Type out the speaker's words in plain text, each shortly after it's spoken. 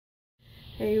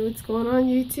Hey, what's going on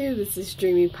YouTube? This is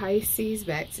Dreamy Pisces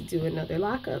back to do another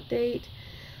lock update.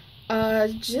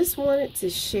 Just wanted to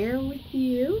share with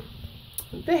you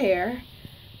the hair.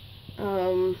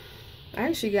 I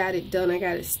actually got it done. I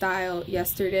got it styled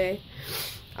yesterday.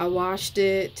 I washed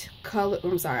it,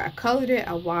 I colored it,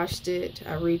 I washed it,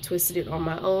 I retwisted it on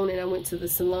my own, and I went to the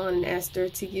salon and asked her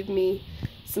to give me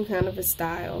some kind of a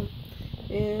style.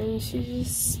 And she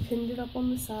just pinned it up on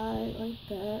the side like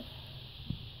that.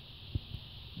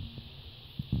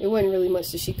 It wasn't really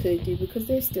much that she could do because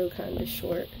they're still kind of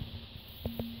short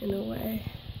in a way.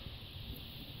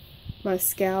 My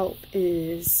scalp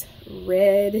is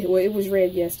red. Well, it was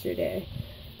red yesterday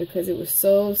because it was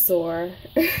so sore.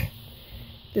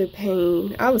 The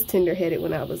pain. I was tender-headed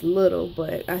when I was little,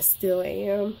 but I still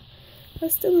am. I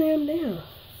still am now,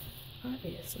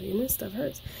 obviously, and this stuff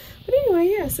hurts. But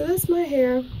anyway, yeah, so that's my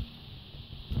hair.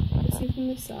 You see from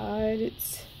the side,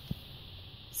 it's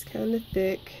kind of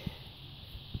thick.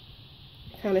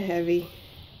 Kind of heavy.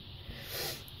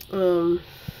 I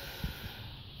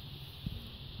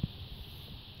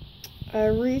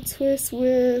retwist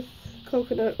with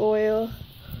coconut oil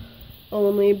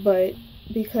only, but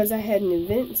because I had an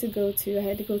event to go to, I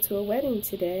had to go to a wedding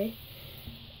today,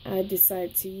 I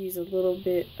decided to use a little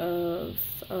bit of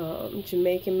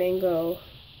Jamaican mango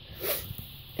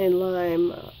and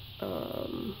lime.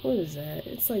 What is that?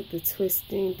 It's like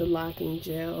the locking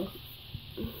gel.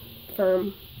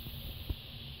 Firm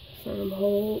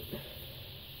hold,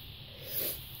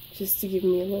 just to give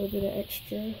me a little bit of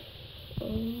extra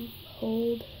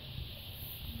hold.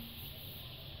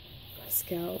 My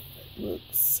scalp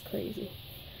looks crazy.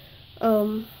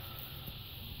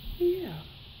 Yeah.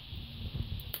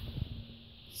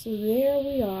 So there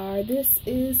we are. This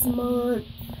is month.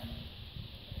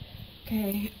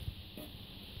 Okay.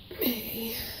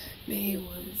 May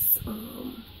was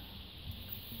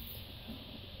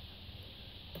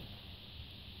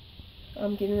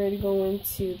I'm getting ready to go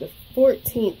into the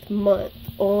 14th month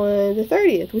on the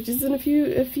 30th, which is in a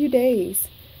few days.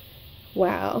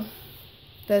 Wow,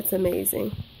 that's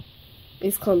amazing.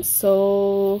 It's come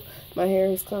my hair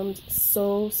has come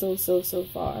so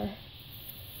far.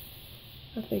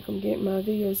 I think my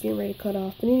video's getting ready to cut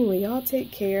off. But anyway, y'all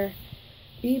take care.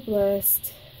 Be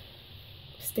blessed.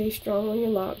 Stay strong on your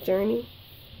lock journey.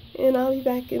 And I'll be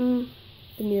back in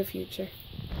the near future.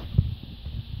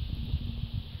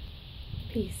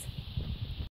 Peace.